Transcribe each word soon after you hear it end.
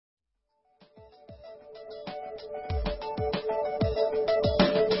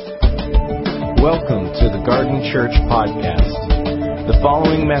Welcome to the Garden Church Podcast. The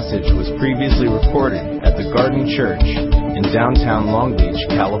following message was previously recorded at the Garden Church in downtown Long Beach,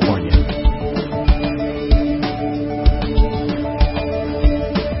 California.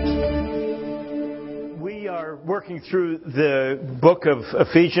 We are working through the book of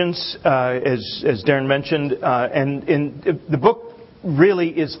Ephesians, as Darren mentioned, and the book really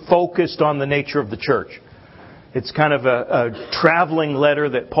is focused on the nature of the church. It's kind of a traveling letter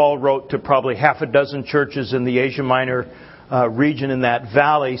that Paul wrote to probably half a dozen churches in the Asia Minor region in that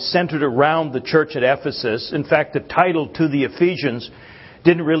valley, centered around the church at Ephesus. In fact, the title to the Ephesians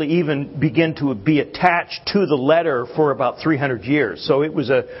didn't really even begin to be attached to the letter for about 300 years. So it was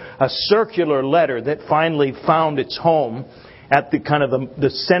a circular letter that finally found its home at the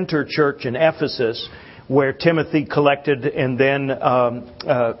center church in Ephesus, where Timothy collected, and then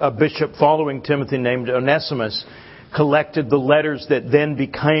a bishop following Timothy named Onesimus collected the letters that then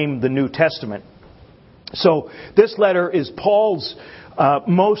became the New Testament. So this letter is Paul's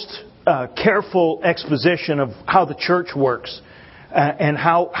most careful exposition of how the church works and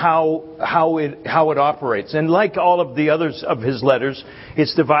how it operates. And like all of the others of his letters,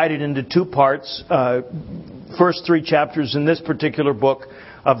 it's divided into two parts. First three chapters in this particular book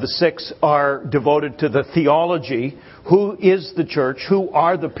of the 6 are devoted to the theology. Who is the church? Who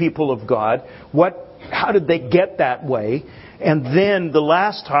are the people of God? How did they get that way? And then the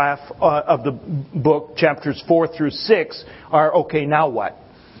last half of the book, chapters 4 through 6, are, okay, now what?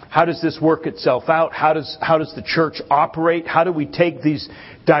 How does this work itself out? How does the church operate? How do we take these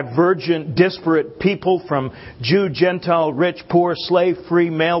divergent, disparate people from Jew, Gentile, rich, poor, slave, free,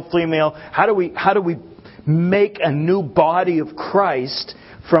 male, female? How do we make a new body of Christ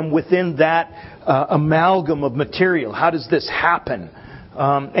from within that amalgam of material? How does this happen?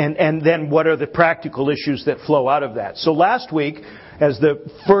 And then what are the practical issues that flow out of that? So last week, as the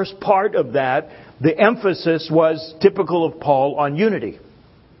first part of that, the emphasis was typical of Paul on unity.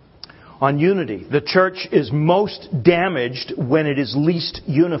 On unity. The church is most damaged when it is least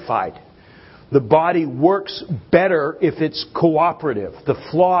unified. The body works better if it's cooperative. The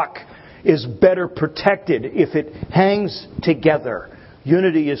flock is better protected if it hangs together.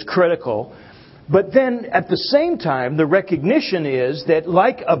 Unity is critical. But then at the same time, the recognition is that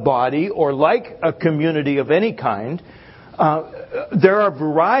like a body or like a community of any kind, there are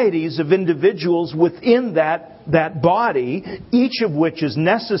varieties of individuals within that body, each of which is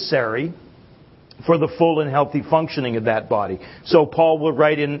necessary for the full and healthy functioning of that body. So Paul will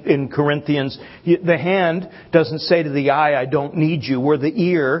write in Corinthians, the hand doesn't say to the eye, I don't need you, or the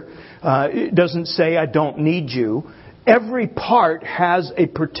ear doesn't say, I don't need you. Every part has a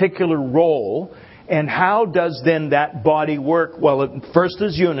particular role. And how does then that body work? Well, first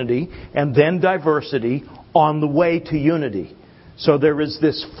is unity, and then diversity on the way to unity. So there is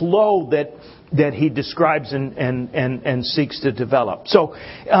this flow that he describes and seeks to develop. So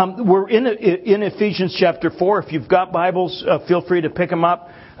we're in Ephesians chapter 4. If you've got Bibles, feel free to pick them up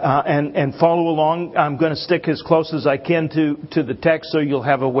and follow along. I'm going to stick as close as I can to the text, so you'll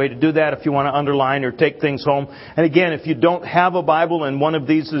have a way to do that if you want to underline or take things home. And again, if you don't have a Bible and one of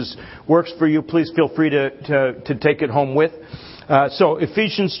these works for you, please feel free to take it home with. So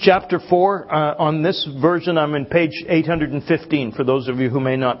Ephesians chapter 4, on this version I'm in page 815 for those of you who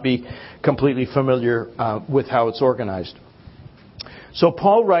may not be completely familiar with how it's organized. So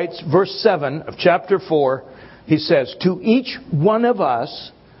Paul writes, verse 7 of chapter 4, he says, to each one of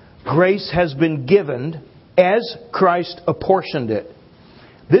us grace has been given as Christ apportioned it.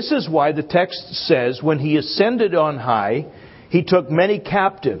 This is why the text says, when he ascended on high, he took many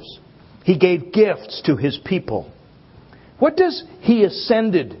captives. He gave gifts to his people. What does he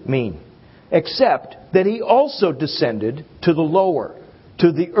ascended mean? Except that he also descended to the lower,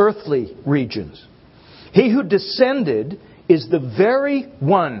 to the earthly regions. He who descended is the very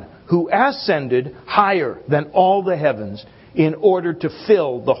one who ascended higher than all the heavens in order to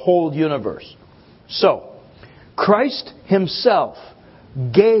fill the whole universe. So, Christ himself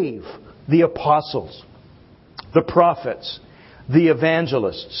gave the apostles, the prophets, the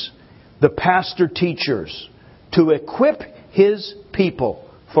evangelists, the pastor teachers, to equip his people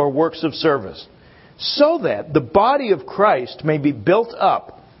for works of service, so that the body of Christ may be built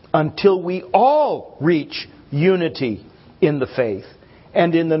up until we all reach unity in the faith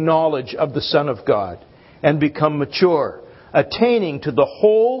and in the knowledge of the Son of God, and become mature, attaining to the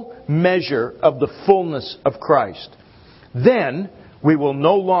whole measure of the fullness of Christ. Then we will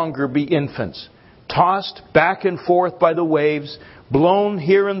no longer be infants, tossed back and forth by the waves, blown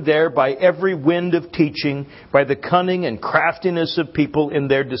here and there by every wind of teaching, by the cunning and craftiness of people in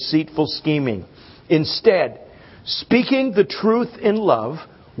their deceitful scheming. Instead, speaking the truth in love,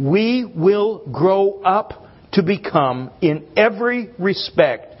 we will grow up to become, in every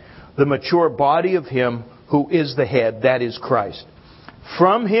respect, the mature body of Him who is the head, that is Christ.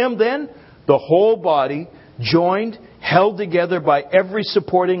 From Him, then, the whole body, joined, held together by every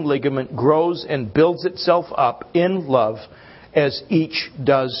supporting ligament, grows and builds itself up in love as each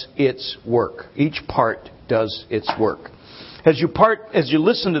does its work. Each part does its work. As you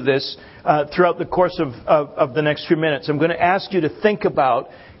listen to this throughout the course of the next few minutes, I'm going to ask you to think about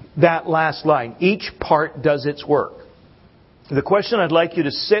that last line. Each part does its work. The question I'd like you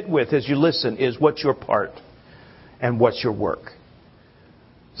to sit with as you listen is, what's your part and what's your work?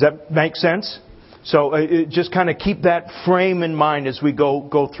 Does that make sense? So just kind of keep that frame in mind as we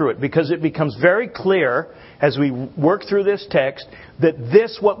go through it, because it becomes very clear as we work through this text that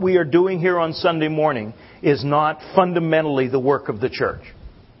this, what we are doing here on Sunday morning, is not fundamentally the work of the church.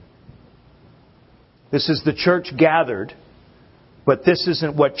 This is the church gathered, but this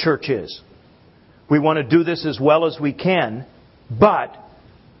isn't what church is. We want to do this as well as we can, but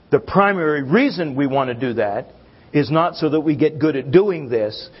the primary reason we want to do that is not so that we get good at doing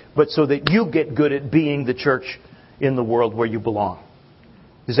this, but so that you get good at being the church in the world where you belong.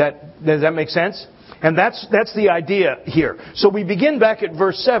 Does that make sense? And that's the idea here. So we begin back at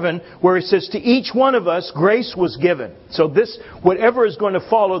verse 7, where it says, to each one of us grace was given. So this, whatever is going to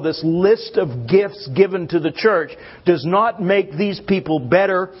follow, this list of gifts given to the church, does not make these people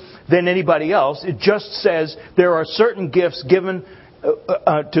better than anybody else. It just says there are certain gifts given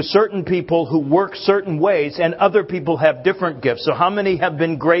to certain people who work certain ways, and other people have different gifts. So how many have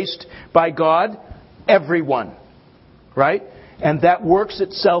been graced by God? Everyone. Right? And that works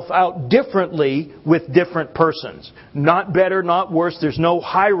itself out differently with different persons. Not better, not worse. There's no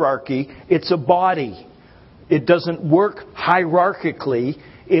hierarchy. It's a body. It doesn't work hierarchically.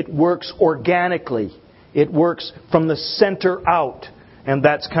 It works organically. It works from the center out. And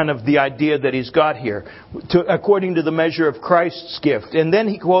that's kind of the idea that he's got here, according to the measure of Christ's gift. And then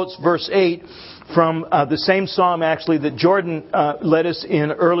he quotes verse 8 from the same psalm, actually, that Jordan led us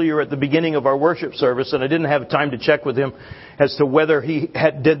in earlier at the beginning of our worship service. And I didn't have time to check with him as to whether he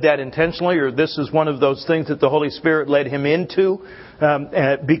did that intentionally, or this is one of those things that the Holy Spirit led him into,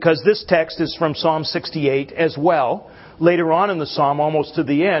 because this text is from Psalm 68 as well, later on in the psalm, almost to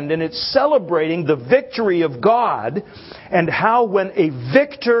the end, and it's celebrating the victory of God and how when a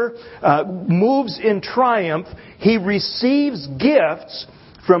victor moves in triumph, he receives gifts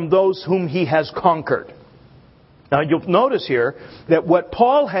from those whom he has conquered. Now you'll notice here that what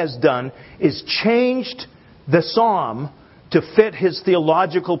Paul has done is changed the psalm to fit his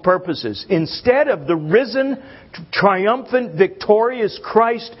theological purposes. Instead of the risen, triumphant, victorious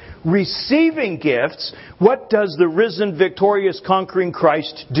Christ receiving gifts, what does the risen, victorious, conquering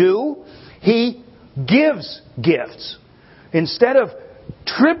Christ do? He gives gifts. Instead of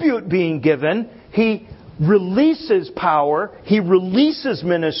tribute being given, He releases power, He releases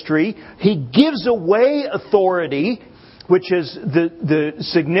ministry, He gives away authority, which is the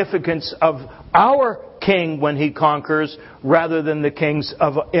significance of our king when he conquers, rather than the kings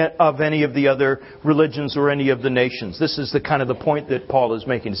of any of the other religions or any of the nations. This is the kind of the point that Paul is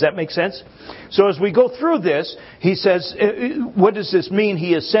making. Does that make sense? So as we go through this, he says, what does this mean?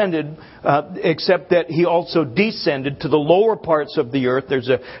 He ascended, except that he also descended to the lower parts of the earth. There's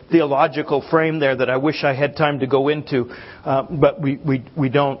a theological frame there that I wish I had time to go into, but we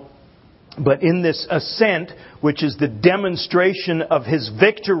don't. But in this ascent, which is the demonstration of His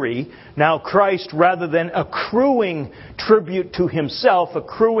victory, now Christ, rather than accruing tribute to Himself,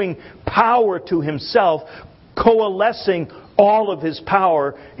 accruing power to Himself, coalescing all of His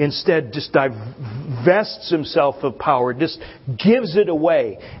power, instead just divests Himself of power, just gives it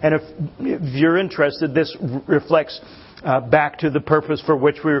away. And if you're interested, this reflects back to the purpose for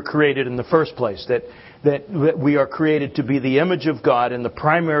which we were created in the first place, that we are created to be the image of God, and the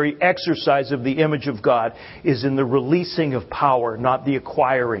primary exercise of the image of God is in the releasing of power, not the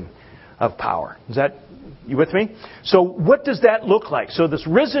acquiring of power. Is that, you with me? So what does that look like? So this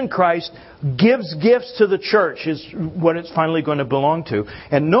risen Christ gives gifts to the church, is what it's finally going to belong to.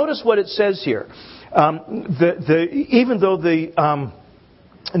 And notice what it says here. Even though the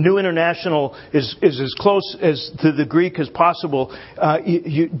New International is as close as to the Greek as possible.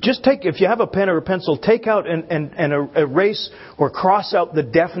 You just take, if you have a pen or a pencil, take out and erase or cross out the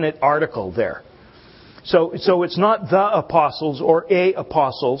definite article there. So it's not the apostles or a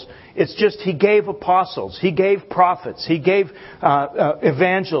apostles. It's just He gave apostles, He gave prophets, He gave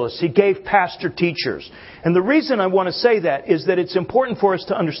evangelists, He gave pastor teachers. And the reason I want to say that is that it's important for us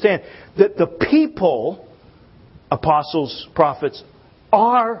to understand that the people, apostles, prophets,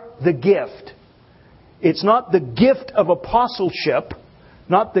 are the gift. It's not the gift of apostleship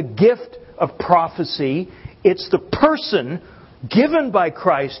not the gift of prophecy. It's the person given by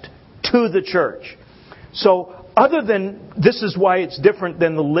Christ to the church. So, this is why it's different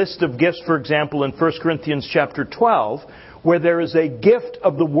than the list of gifts, for example, in 1 Corinthians chapter 12, where there is a gift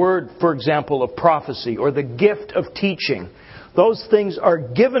of the word, for example, of prophecy, or the gift of teaching. Those things are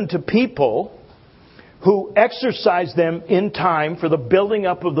given to people who exercise them in time for the building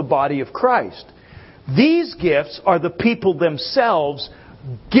up of the body of Christ. These gifts are the people themselves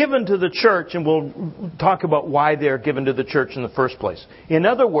given to the church, and we'll talk about why they're given to the church in the first place. In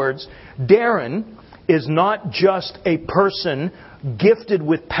other words, Darren is not just a person gifted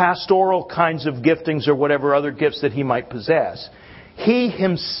with pastoral kinds of giftings or whatever other gifts that he might possess. He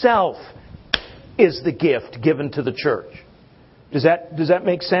himself is the gift given to the church. Does that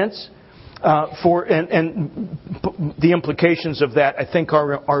make sense? And the implications of that, I think,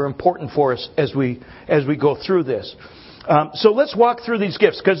 are important for us as we go through this. So let's walk through these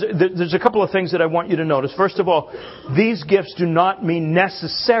gifts, because there's a couple of things that I want you to notice. First of all, these gifts do not mean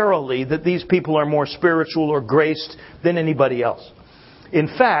necessarily that these people are more spiritual or graced than anybody else. In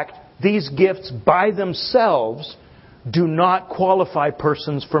fact, these gifts by themselves do not qualify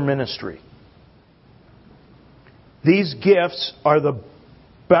persons for ministry. These gifts are the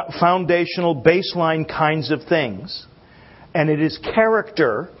foundational, baseline kinds of things. And it is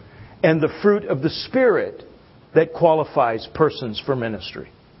character and the fruit of the Spirit that qualifies persons for ministry.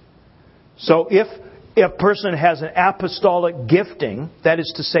 So if a person has an apostolic gifting, that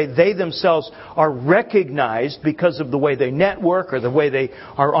is to say they themselves are recognized because of the way they network or the way they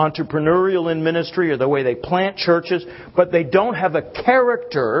are entrepreneurial in ministry or the way they plant churches, but they don't have a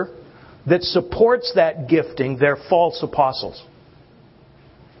character that supports that gifting, they're false apostles.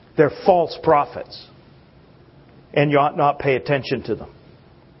 They're false prophets. And you ought not pay attention to them.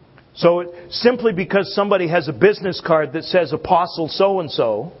 So simply because somebody has a business card that says apostle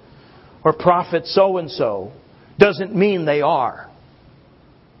so-and-so or prophet so-and-so doesn't mean they are.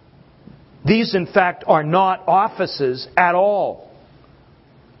 These, in fact, are not offices at all.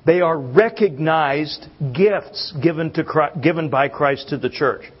 They are recognized gifts given by Christ to the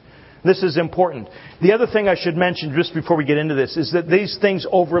church. This is important. The other thing I should mention just before we get into this is that these things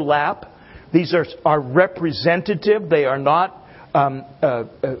overlap. These are representative. They are not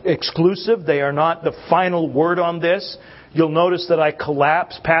exclusive. They are not the final word on this. You'll notice that I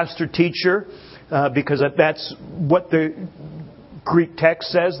collapse pastor-teacher because that's what the Greek text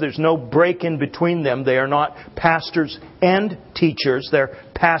says. There's no break in between them. They are not pastors and teachers. They're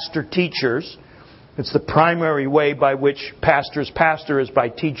pastor-teachers. It's the primary way by which pastors pastor is by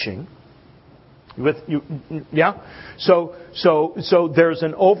teaching. Yeah? So there's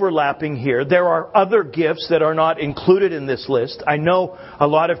an overlapping here. There are other gifts that are not included in this list. I know a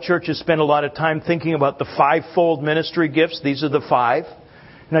lot of churches spend a lot of time thinking about the fivefold ministry gifts. These are the 5.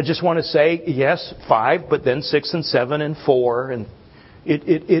 And I just want to say, yes, 5, but then 6 and 7 and 4. And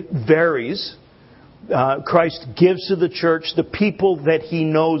it varies. Christ gives to the church the people that He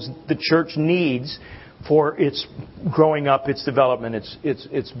knows the church needs for its growing up, its development,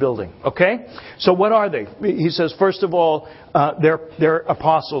 its building. Okay? So what are they? He says, first of all, they're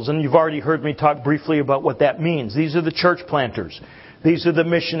apostles. And you've already heard me talk briefly about what that means. These are the church planters. These are the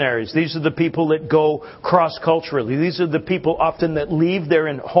missionaries. These are the people that go cross-culturally. These are the people often that leave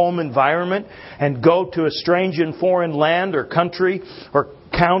their home environment and go to a strange and foreign land or country or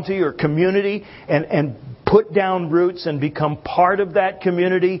county or community and put down roots and become part of that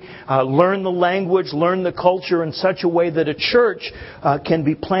community, learn the language, learn the culture in such a way that a church can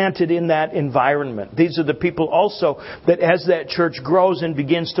be planted in that environment. These are the people also that as that church grows and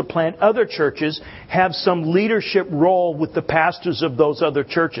begins to plant other churches, have some leadership role with the pastors of those other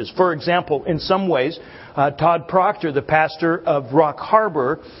churches. For example, in some ways, Todd Proctor, the pastor of Rock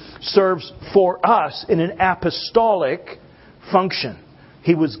Harbor, serves for us in an apostolic function.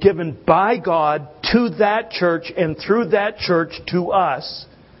 He was given by God to that church and through that church to us.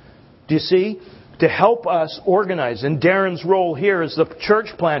 Do you see? To help us organize. And Darren's role here is the church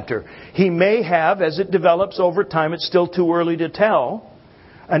planter. He may have, as it develops over time, it's still too early to tell,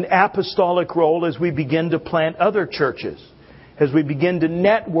 an apostolic role as we begin to plant other churches. As we begin to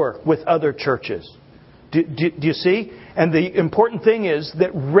network with other churches. Do you see? And the important thing is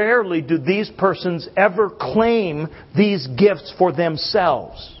that rarely do these persons ever claim these gifts for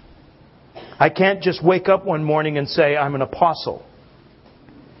themselves. I can't just wake up one morning and say, I'm an apostle.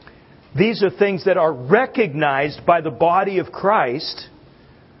 These are things that are recognized by the body of Christ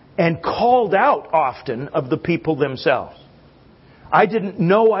and called out often of the people themselves. I didn't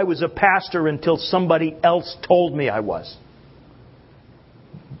know I was a pastor until somebody else told me I was.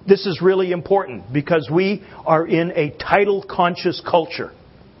 This is really important because we are in a title-conscious culture.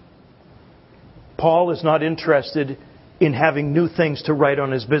 Paul is not interested in having new things to write on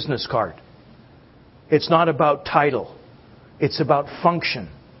his business card. It's not about title. It's about function.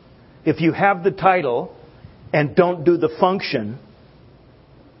 If you have the title and don't do the function,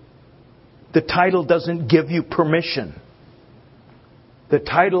 the title doesn't give you permission. The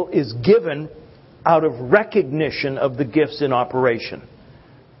title is given out of recognition of the gifts in operation.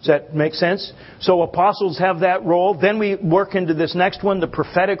 Does that make sense? So apostles have that role. Then we work into this next one, the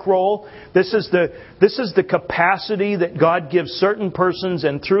prophetic role. This is the capacity that God gives certain persons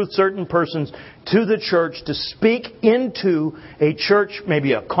and through certain persons to the church to speak into a church,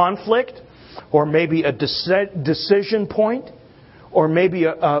 maybe a conflict, or maybe a decision point, or maybe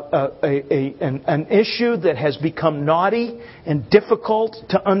an issue that has become knotty and difficult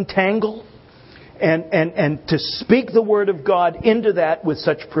to untangle. And to speak the Word of God into that with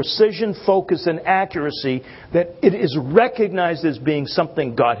such precision, focus, and accuracy that it is recognized as being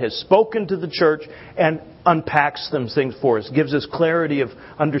something God has spoken to the church and unpacks them things for us, gives us clarity of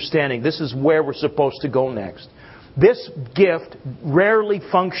understanding. This is where we're supposed to go next. This gift rarely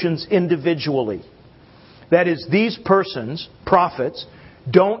functions individually. That is, these persons, prophets,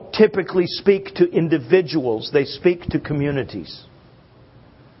 don't typically speak to individuals. They speak to communities.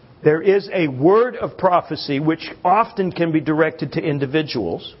 There is a word of prophecy which often can be directed to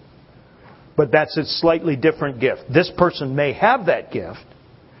individuals, but that's a slightly different gift. This person may have that gift.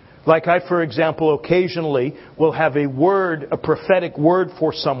 Like I, for example, occasionally will have a word, a prophetic word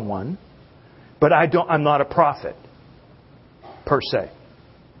for someone, but I'm not a prophet, per se.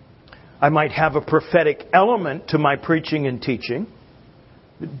 I might have a prophetic element to my preaching and teaching.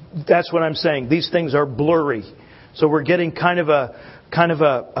 That's what I'm saying. These things are blurry. So we're getting kind of a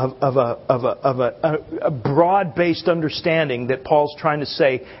broad-based understanding that Paul's trying to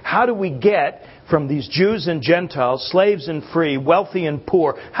say, how do we get from these Jews and Gentiles, slaves and free, wealthy and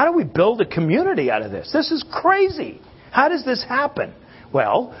poor, how do we build a community out of this? This is crazy. How does this happen?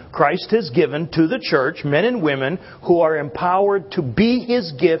 Well, Christ has given to the church men and women who are empowered to be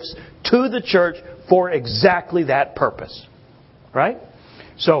His gifts to the church for exactly that purpose. Right?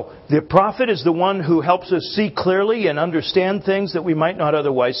 So, the prophet is the one who helps us see clearly and understand things that we might not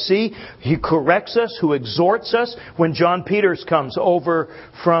otherwise see. He corrects us, who exhorts us. When John Peters comes over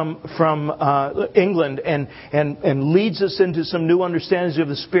from England and leads us into some new understandings of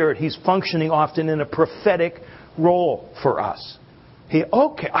the Spirit, he's functioning often in a prophetic role for us. I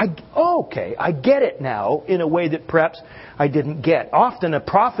get it now in a way that perhaps I didn't get. Often a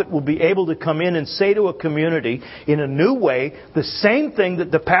prophet will be able to come in and say to a community in a new way the same thing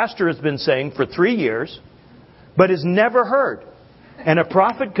that the pastor has been saying for 3 years, but has never heard. And a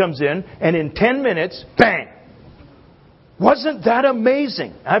prophet comes in and in 10 minutes, bang! Wasn't that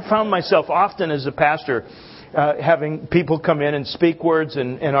amazing? I've found myself often as a pastor having people come in and speak words,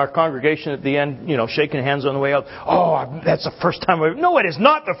 and our congregation at the end, shaking hands on the way out. Oh, that's the first time No, it is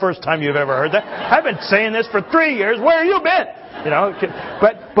not the first time you've ever heard that. I've been saying this for 3 years. Where have you been?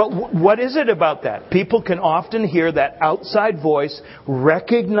 But what is it about that? People can often hear that outside voice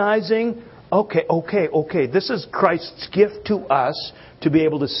recognizing, okay, this is Christ's gift to us to be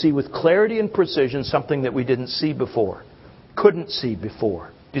able to see with clarity and precision something that we didn't see before, couldn't see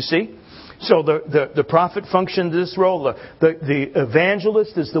before. Do you see? So the prophet functions this role. The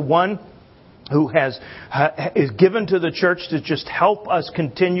evangelist is the one who is given to the church to just help us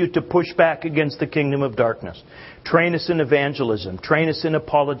continue to push back against the kingdom of darkness. Train us in evangelism. Train us in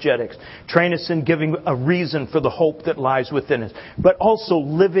apologetics. Train us in giving a reason for the hope that lies within us. But also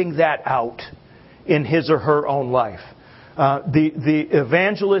living that out in his or her own life. The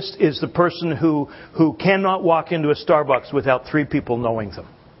evangelist is the person who cannot walk into a Starbucks without 3 people knowing them.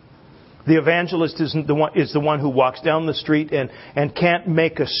 The evangelist is the one who walks down the street and can't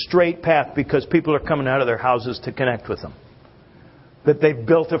make a straight path because people are coming out of their houses to connect with them. That they've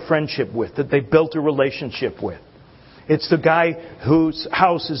built a friendship with, that they've built a relationship with. It's the guy whose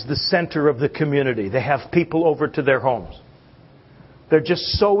house is the center of the community. They have people over to their homes. They're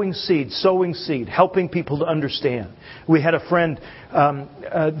just sowing seed, helping people to understand. We had a friend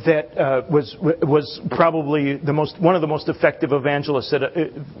that was probably one of the most effective evangelists that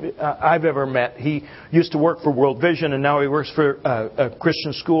I've ever met. He used to work for World Vision, and now he works for a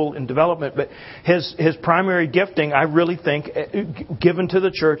Christian school in development. But his primary gifting, I really think, given to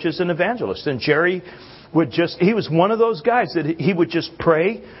the church, is an evangelist. And Jerry he was one of those guys that he would just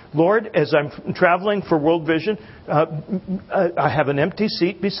pray, Lord, as I'm traveling for World Vision, I have an empty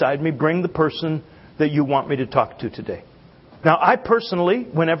seat beside me. Bring the person that you want me to talk to today. Now, I personally,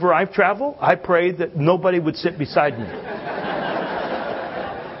 whenever I travel, I pray that nobody would sit beside me.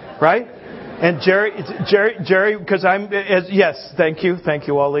 Right? And Jerry, because yes, thank you.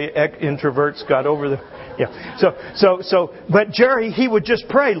 All the introverts got over the, yeah. But Jerry, he would just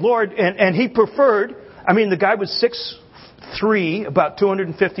pray, Lord, and he preferred, the guy was 6'3", about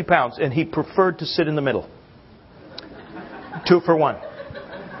 250 pounds, and he preferred to sit in the middle. 2 for 1.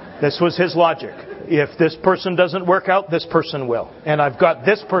 This was his logic. If this person doesn't work out, this person will. And I've got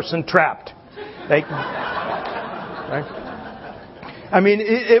this person trapped. Right?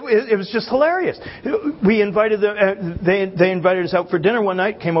 It was just hilarious. We invited them. They invited us out for dinner one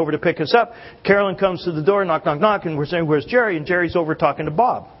night. Came over to pick us up. Carolyn comes to the door, knock, knock, knock, and we're saying, "Where's Jerry?" And Jerry's over talking to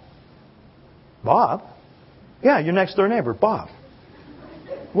Bob. Bob? Yeah, your next door neighbor, Bob.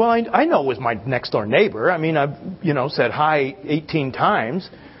 Well, I know it was my next door neighbor. I've said hi 18 times,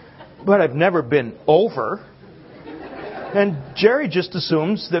 but I've never been over. And Jerry just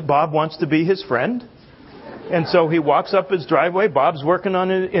assumes that Bob wants to be his friend. And so he walks up his driveway. Bob's working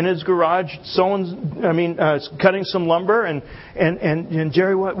in his garage, cutting some lumber. And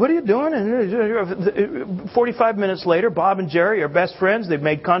Jerry, what are you doing? And 45 minutes later, Bob and Jerry are best friends. They've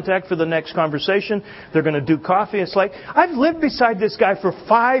made contact for the next conversation. They're going to do coffee. It's like, I've lived beside this guy for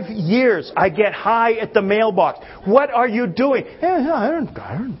 5 years. I get high at the mailbox. What are you doing? I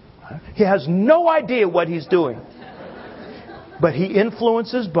don't. He has no idea what he's doing. But he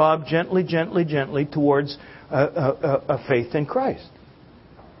influences Bob gently towards a faith in Christ.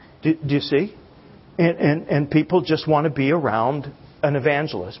 Do you see? And people just want to be around an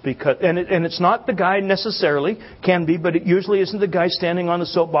evangelist because it's not the guy necessarily, can be, but it usually isn't the guy standing on the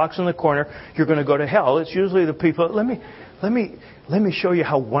soapbox in the corner. You're going to go to hell. It's usually the people. Let me show you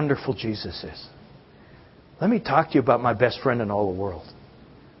how wonderful Jesus is. Let me talk to you about my best friend in all the world.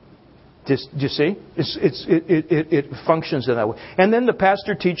 Do you see? It functions in that way. And then the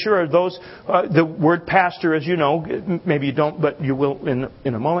pastor teacher are those. The word pastor, as you know, maybe you don't, but you will in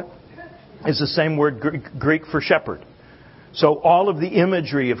a moment, is the same word Greek for shepherd. So all of the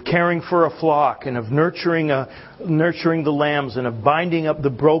imagery of caring for a flock and of nurturing the lambs and of binding up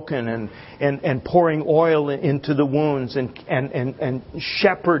the broken and pouring oil into the wounds and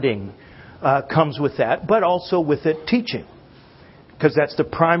shepherding comes with that, but also with it teaching. Because that's the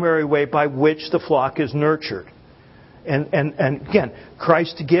primary way by which the flock is nurtured. And again,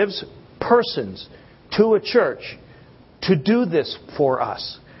 Christ gives persons to a church to do this for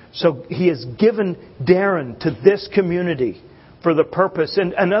us. So He has given Darren to this community for the purpose.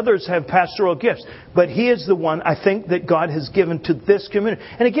 And others have pastoral gifts. But he is the one, I think, that God has given to this community.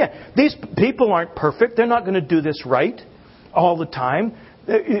 And again, these people aren't perfect. They're not going to do this right all the time.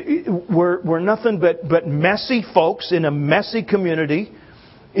 We're nothing but messy folks in a messy community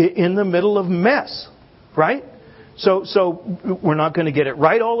in the middle of mess, right? So we're not going to get it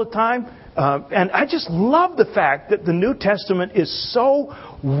right all the time. And I just love the fact that the New Testament is so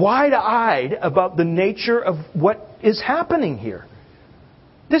wide-eyed about the nature of what is happening here.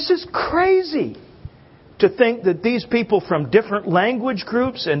 This is crazy to think that these people from different language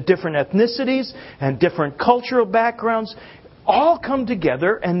groups and different ethnicities and different cultural backgrounds all come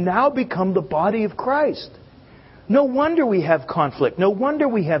together and now become the body of Christ. No wonder we have conflict. No wonder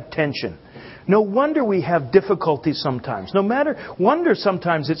we have tension. No wonder we have difficulties sometimes. Wonder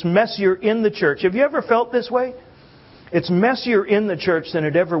sometimes it's messier in the church. Have you ever felt this way? It's messier in the church than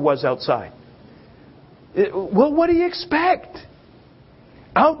it ever was outside. Well, what do you expect?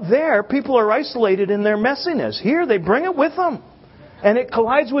 Out there, people are isolated in their messiness. Here, they bring it with them. And it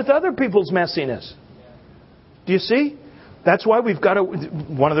collides with other people's messiness. Do you see? That's why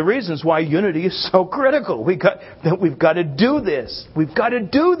one of the reasons why unity is so critical. We've got to do this. We've got to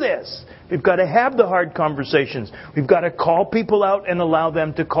do this. We've got to have the hard conversations. We've got to call people out and allow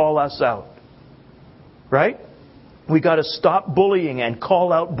them to call us out. Right? We've got to stop bullying and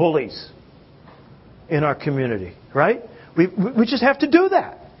call out bullies in our community. Right? We just have to do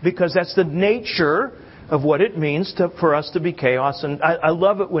that because that's the nature of what it means for us to be chaos. And I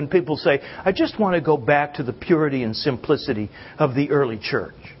love it when people say, I just want to go back to the purity and simplicity of the early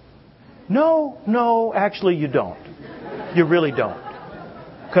church. No, actually you don't. You really don't.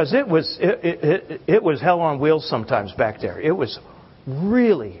 Because it was hell on wheels sometimes back there. It was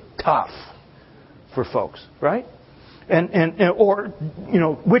really tough for folks, right? Or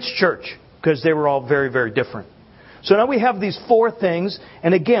which church? Because they were all very, very different. So now we have these 4 things,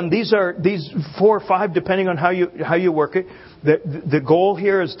 and again, these 4 or 5, depending on how you work it. The goal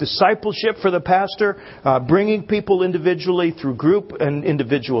here is discipleship for the pastor, bringing people individually through group and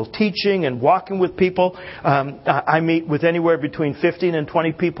individual teaching and walking with people. I meet with anywhere between 15 and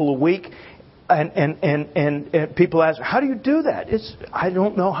 20 people a week, and people ask, how do you do that? I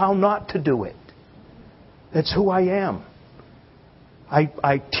don't know how not to do it. That's who I am.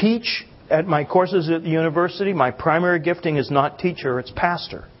 I teach at my courses at the university, my primary gifting is not teacher, it's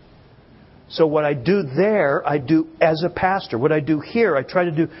pastor. So what I do there, I do as a pastor. What I do here, I try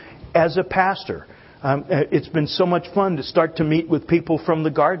to do as a pastor. It's been so much fun to start to meet with people from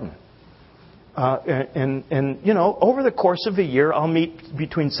the garden. And you know, over the course of a year, I'll meet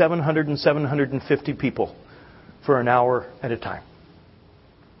between 700 and 750 people for an hour at a time.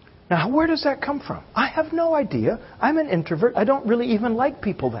 Now, where does that come from? I have no idea. I'm an introvert. I don't really even like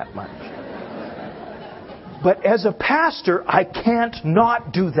people that much. But as a pastor, I can't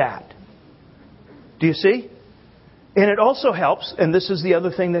not do that. Do you see? And it also helps, and this is the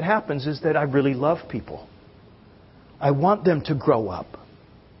other thing that happens, is that I really love people. I want them to grow up.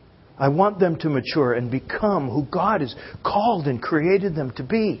 I want them to mature and become who God has called and created them to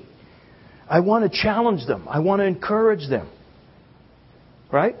be. I want to challenge them. I want to encourage them.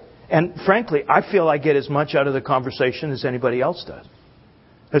 Right? And frankly, I feel I get as much out of the conversation as anybody else does.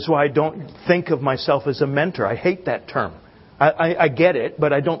 That's why I don't think of myself as a mentor. I hate that term. I get it,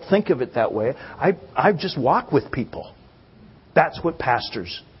 but I don't think of it that way. I just walk with people. That's what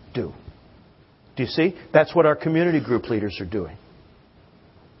pastors do. Do you see? That's what our community group leaders are doing.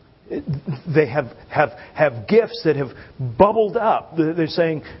 They have gifts that have bubbled up. They're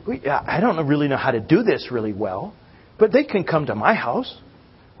saying, I don't really know how to do this really well, but they can come to my house.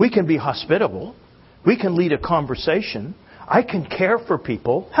 We can be hospitable. We can lead a conversation. I can care for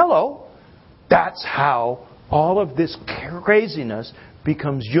people. Hello. That's how all of this craziness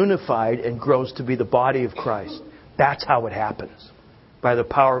becomes unified and grows to be the body of Christ. That's how it happens. By the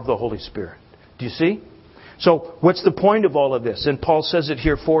power of the Holy Spirit. Do you see? So what's the point of all of this? And Paul says it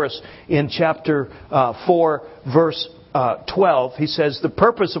here for us in chapter 4, verse 12. He says, the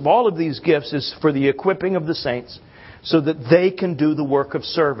purpose of all of these gifts is for the equipping of the saints so that they can do the work of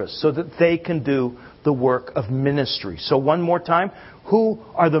service, so that they can do the work of ministry. So one more time, who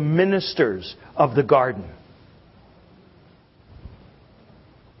are the ministers of the garden?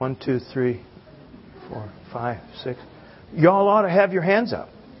 1, 2, 3, 4, 5, 6. Y'all ought to have your hands up,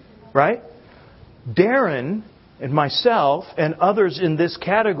 right? Darren and myself and others in this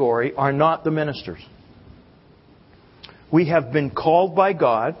category are not the ministers. We have been called by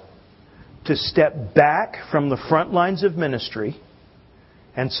God to step back from the front lines of ministry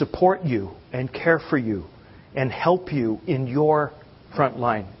and support you and care for you and help you in your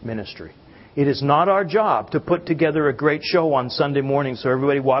frontline ministry. It is not our job to put together a great show on Sunday morning so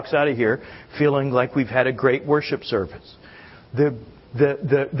everybody walks out of here feeling like we've had a great worship service.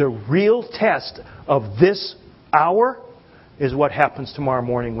 The real test of this hour is what happens tomorrow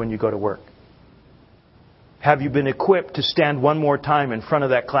morning when you go to work. Have you been equipped to stand one more time in front of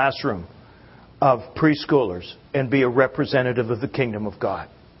that classroom of preschoolers and be a representative of the kingdom of God?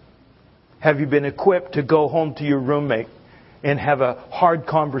 Have you been equipped to go home to your roommate and have a hard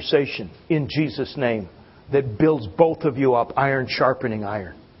conversation in Jesus' name that builds both of you up, iron sharpening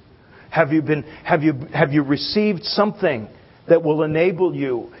iron? Have you received something that will enable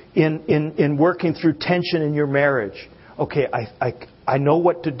you in working through tension in your marriage? Okay, I know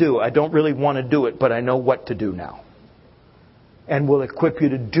what to do. I don't really want to do it, but I know what to do now. And will equip you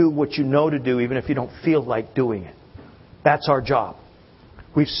to do what you know to do, even if you don't feel like doing it. That's our job.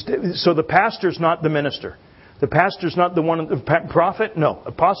 So the pastor's not the minister. The pastor's not the one, the prophet? No.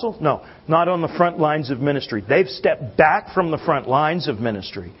 Apostle? No. Not on the front lines of ministry. They've stepped back from the front lines of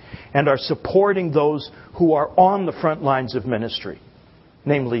ministry and are supporting those who are on the front lines of ministry.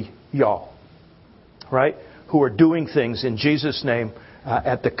 Namely, y'all. Right? Who are doing things in Jesus' name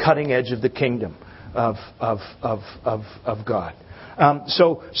at the cutting edge of the kingdom of God.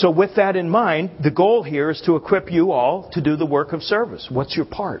 So with that in mind, the goal here is to equip you all to do the work of service. What's your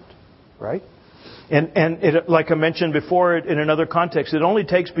part? Right? And it, like I mentioned before in another context, it only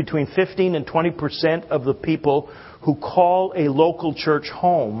takes between 15 and 20% of the people who call a local church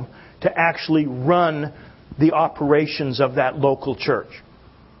home to actually run the operations of that local church.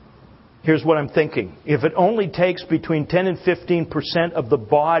 Here's what I'm thinking. If it only takes between 10 and 15% of the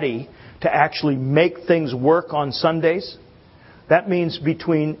body to actually make things work on Sundays, that means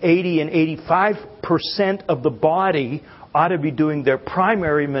between 80 and 85% of the body ought to be doing their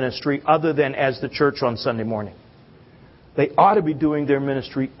primary ministry other than as the church on Sunday morning. They ought to be doing their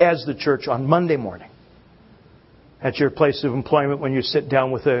ministry as the church on Monday morning. At your place of employment, when you sit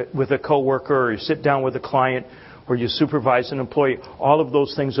down with a coworker, or you sit down with a client, or you supervise an employee, all of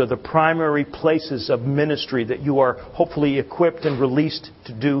those things are the primary places of ministry that you are hopefully equipped and released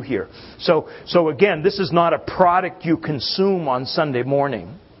to do here. So again, this is not a product you consume on Sunday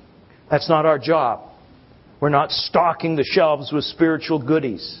morning. That's not our job. We're not stocking the shelves with spiritual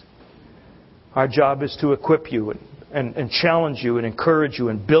goodies. Our job is to equip you. and challenge you and encourage you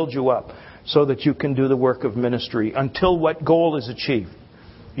and build you up so that you can do the work of ministry until what goal is achieved?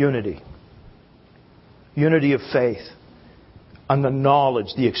 Unity. Unity of faith and the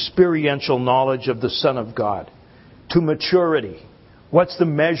knowledge, the experiential knowledge of the Son of God. To maturity. What's the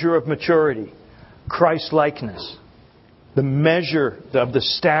measure of maturity? Christ-likeness. The measure of the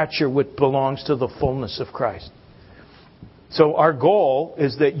stature which belongs to the fullness of Christ. So our goal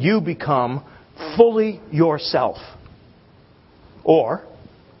is that you become fully yourself. Or,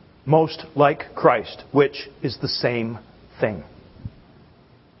 most like Christ, which is the same thing.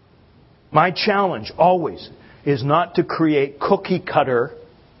 My challenge always is not to create cookie-cutter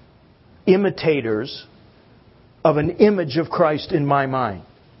imitators of an image of Christ in my mind.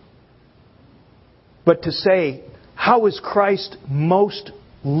 But to say, how is Christ most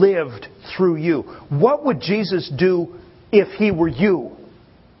lived through you? What would Jesus do if He were you?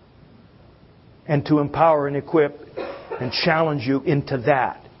 And to empower and equip and challenge you into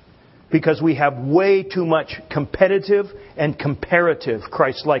that. Because we have way too much competitive and comparative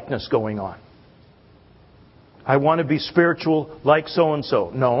Christ-likeness going on. I want to be spiritual like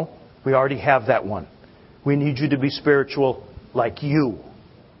so-and-so. No, we already have that one. We need you to be spiritual like you.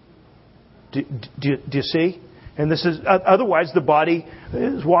 Do you see? And this is otherwise the body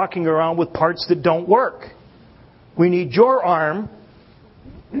is walking around with parts that don't work. We need your arm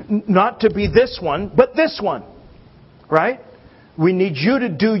not to be this one, but this one. Right? We need you to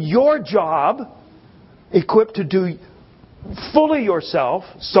do your job, equipped to do fully yourself,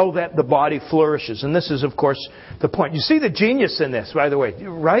 so that the body flourishes. And this is, of course, the point. You see the genius in this, by the way,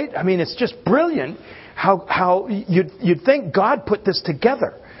 right? I mean, it's just brilliant how you'd think God put this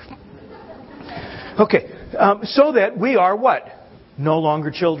together. Okay, so that we are what? No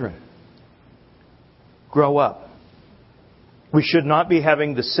longer children. Grow up. We should not be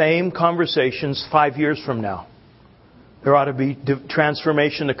having the same conversations 5 years from now. There ought to be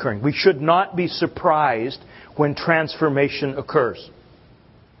transformation occurring. We should not be surprised when transformation occurs.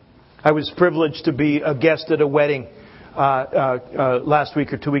 I was privileged to be a guest at a wedding last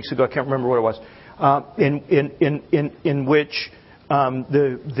week or 2 weeks ago. I can't remember what it was. In which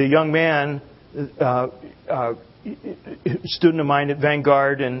the young man, student of mine at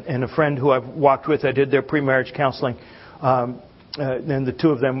Vanguard, and a friend who I've walked with, I did their pre-marriage counseling. And the two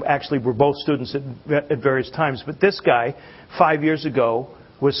of them actually were both students at various times. But this guy, 5 years ago,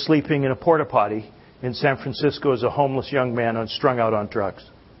 was sleeping in a porta potty in San Francisco as a homeless young man strung out on drugs.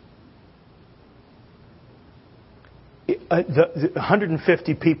 The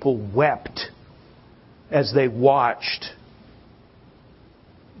 150 people wept as they watched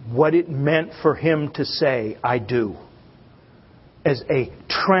what it meant for him to say, "I do," as a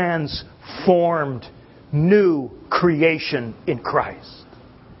transformed new creation in Christ.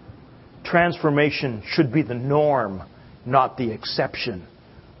 Transformation should be the norm, not the exception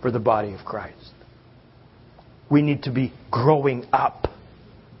for the body of Christ. We need to be growing up.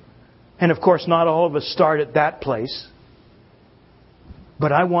 And of course, not all of us start at that place.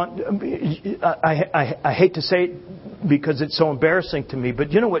 But I hate to say it because it's so embarrassing to me,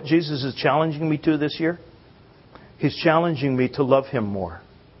 but you know what Jesus is challenging me to this year? He's challenging me to love Him more.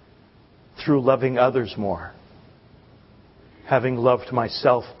 Through loving others more. Having loved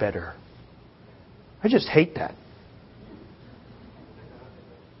myself better. I just hate that.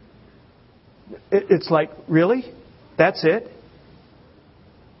 It's like, really? That's it?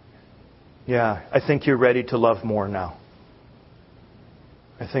 Yeah, I think you're ready to love more now.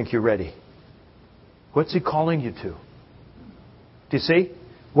 I think you're ready. What's He calling you to? Do you see?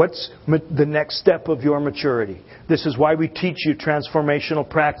 What's the next step of your maturity? This is why we teach you transformational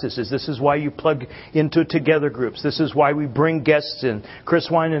practices. This is why you plug into together groups. This is why we bring guests in. Chris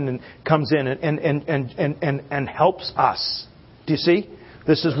Winan comes in and helps us. Do you see?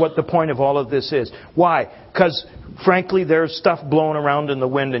 This is what the point of all of this is. Why? Because, frankly, there's stuff blowing around in the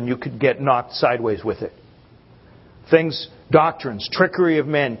wind and you could get knocked sideways with it. Things, doctrines, trickery of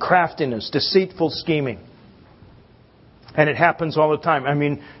men, craftiness, deceitful scheming. And it happens all the time. I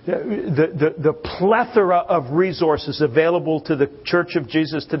mean, the plethora of resources available to the Church of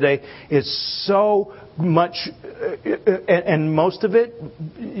Jesus today is so much, and most of it,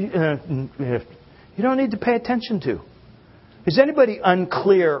 you don't need to pay attention to. Is anybody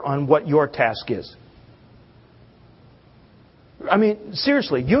unclear on what your task is? I mean,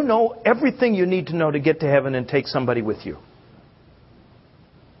 seriously, you know everything you need to know to get to heaven and take somebody with you.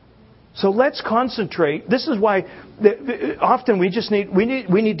 So let's concentrate. This is why often we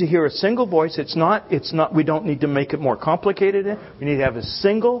need to hear a single voice. It's not. We don't need to make it more complicated. We need to have a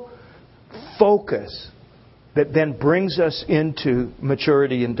single focus that then brings us into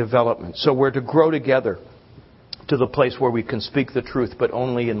maturity and development. So we're to grow together, to the place where we can speak the truth, but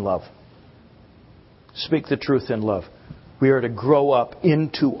only in love. Speak the truth in love. We are to grow up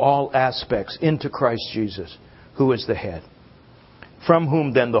into all aspects, into Christ Jesus, who is the head. From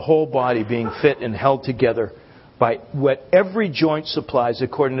whom then the whole body, being fit and held together by what every joint supplies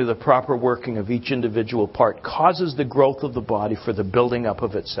according to the proper working of each individual part, causes the growth of the body for the building up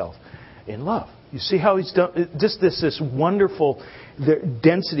of itself in love. You see how he's done this wonderful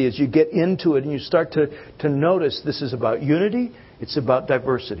density as you get into it and you start to notice this is about unity, it's about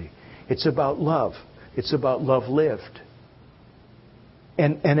diversity, it's about love, it's about love lived.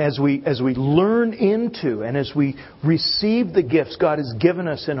 And as we learn into and as we receive the gifts God has given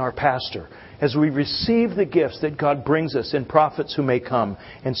us in our pastor, as we receive the gifts that God brings us in prophets who may come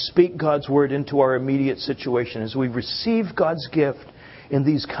and speak God's word into our immediate situation, as we receive God's gift in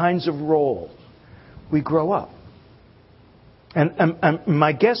these kinds of roles, we grow up. And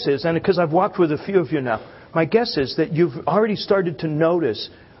my guess is, and because I've walked with a few of you now, my guess is that you've already started to notice,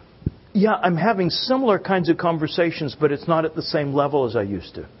 yeah, I'm having similar kinds of conversations, but it's not at the same level as I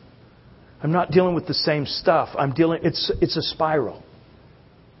used to. I'm not dealing with the same stuff. It's a spiral.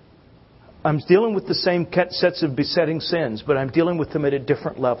 I'm dealing with the same sets of besetting sins, but I'm dealing with them at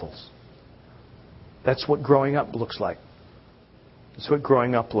different levels. That's what growing up looks like. That's what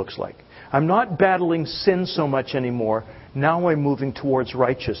growing up looks like. I'm not battling sin so much anymore. Now I'm moving towards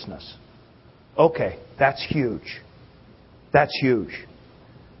righteousness. Okay, that's huge. That's huge.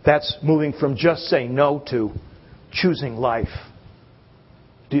 That's moving from just saying no to choosing life.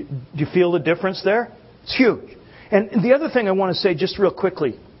 Do you feel the difference there? It's huge. And the other thing I want to say just real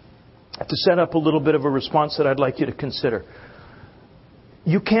quickly, to set up a little bit of a response that I'd like you to consider.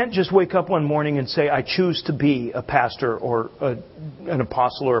 You can't just wake up one morning and say, I choose to be a pastor or an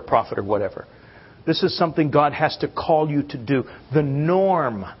apostle or a prophet or whatever. This is something God has to call you to do. The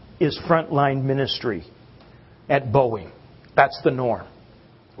norm is frontline ministry at Boeing. That's the norm.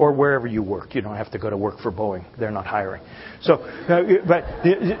 Or wherever you work. You don't have to go to work for Boeing. They're not hiring. So, but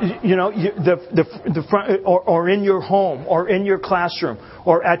you know, the front, or in your home, or in your classroom,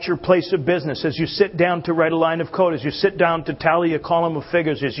 or at your place of business, as you sit down to write a line of code, as you sit down to tally a column of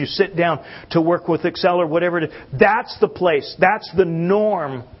figures, as you sit down to work with Excel or whatever it is, that's the place. That's the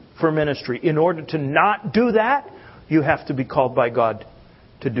norm for ministry. In order to not do that, you have to be called by God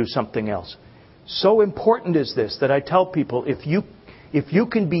to do something else. So important is this that I tell people, if you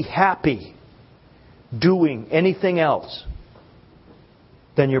can be happy doing anything else,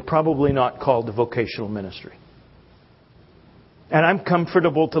 then you're probably not called to vocational ministry. And I'm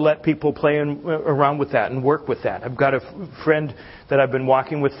comfortable to let people play around with that and work with that. I've got a friend that I've been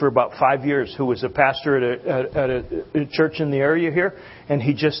walking with for about 5 years who was a pastor at a church in the area here, and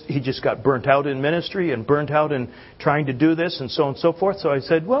he just got burnt out in ministry and burnt out in trying to do this and so on and so forth. So I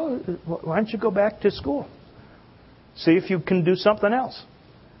said, well, why don't you go back to school? See if you can do something else.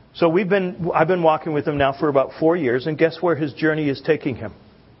 So I've been walking with him now for about 4 years, and guess where his journey is taking him?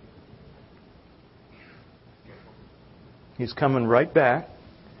 He's coming right back,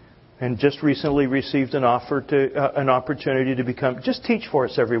 and just recently received an opportunity to just teach for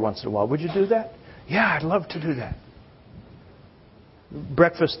us every once in a while. Would you do that? Yeah, I'd love to do that.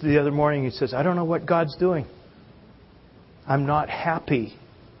 Breakfast the other morning, he says, I don't know what God's doing. I'm not happy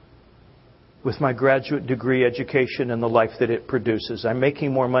with my graduate degree education and the life that it produces. I'm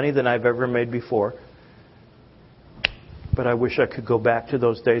making more money than I've ever made before. But I wish I could go back to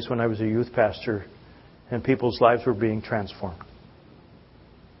those days when I was a youth pastor and people's lives were being transformed.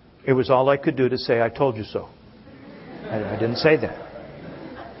 It was all I could do to say, I told you so. I didn't say that.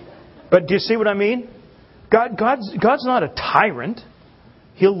 But do you see what I mean? God's not a tyrant.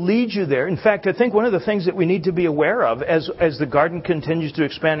 He'll lead you there. In fact, I think one of the things that we need to be aware of as the garden continues to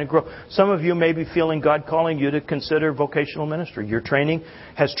expand and grow, some of you may be feeling God calling you to consider vocational ministry. Your training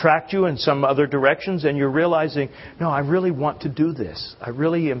has tracked you in some other directions, and you're realizing, no, I really want to do this. I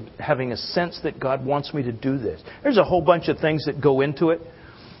really am having a sense that God wants me to do this. There's a whole bunch of things that go into it.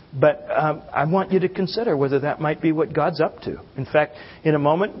 But I want you to consider whether that might be what God's up to. In fact, in a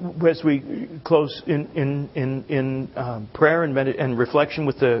moment, as we close in prayer and reflection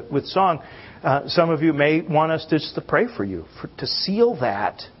with song, some of you may want us just to pray for you, to seal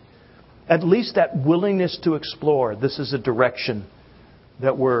that, at least that willingness to explore. This is a direction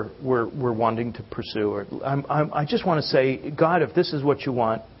that we're wanting to pursue. I just want to say, God, if this is what you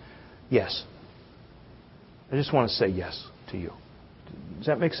want, yes. I just want to say yes to you. Does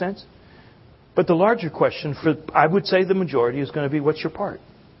that make sense? But the larger question, I would say the majority, is going to be, what's your part?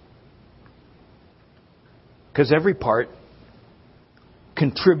 Because every part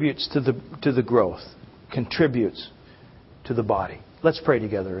contributes to the growth, contributes to the body. Let's pray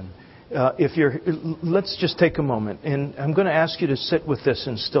together let's just take a moment, and I'm going to ask you to sit with this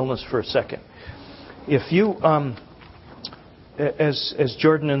in stillness for a second. If you, as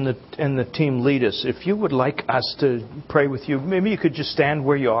Jordan and the team lead us, if you would like us to pray with you, maybe you could just stand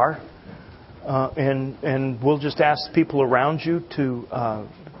where you are, and we'll just ask people around you to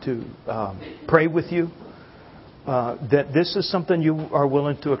pray with you. That this is something you are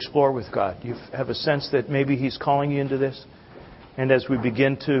willing to explore with God. You have a sense that maybe He's calling you into this. And as we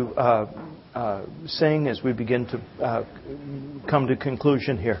begin to sing, as we begin to come to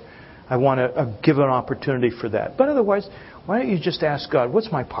conclusion here, I want to give an opportunity for that. But otherwise, why don't you just ask God,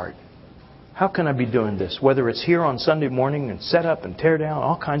 what's my part? How can I be doing this? Whether it's here on Sunday morning and set up and tear down,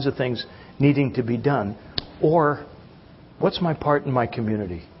 all kinds of things needing to be done. Or, what's my part in my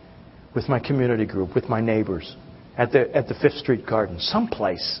community? With my community group, with my neighbors, at the Fifth Street Garden,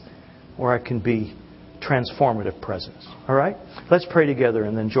 someplace where I can be transformative presence. All right? Let's pray together,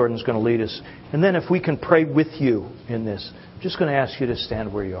 and then Jordan's going to lead us. And then if we can pray with you in this, I'm just going to ask you to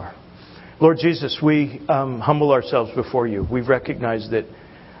stand where you are. Lord Jesus, we humble ourselves before you. We recognize that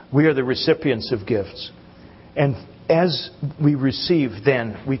we are the recipients of gifts. And as we receive,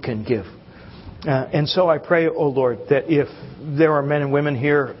 then we can give. And so I pray, O Lord, that if there are men and women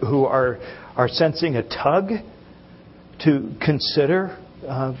here who are sensing a tug to consider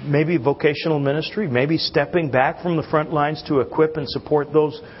maybe vocational ministry, maybe stepping back from the front lines to equip and support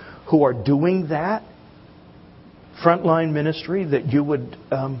those who are doing that frontline ministry, that you would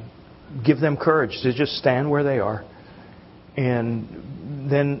give them courage to just stand where they are. And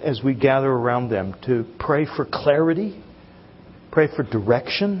then as we gather around them, to pray for clarity, pray for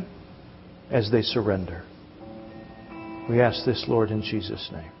direction as they surrender. We ask this, Lord, in Jesus'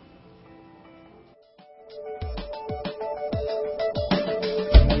 name.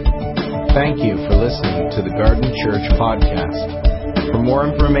 Thank you for listening to the Garden Church podcast. For more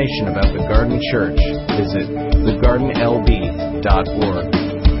information about the Garden Church, visit thegardenlb.org.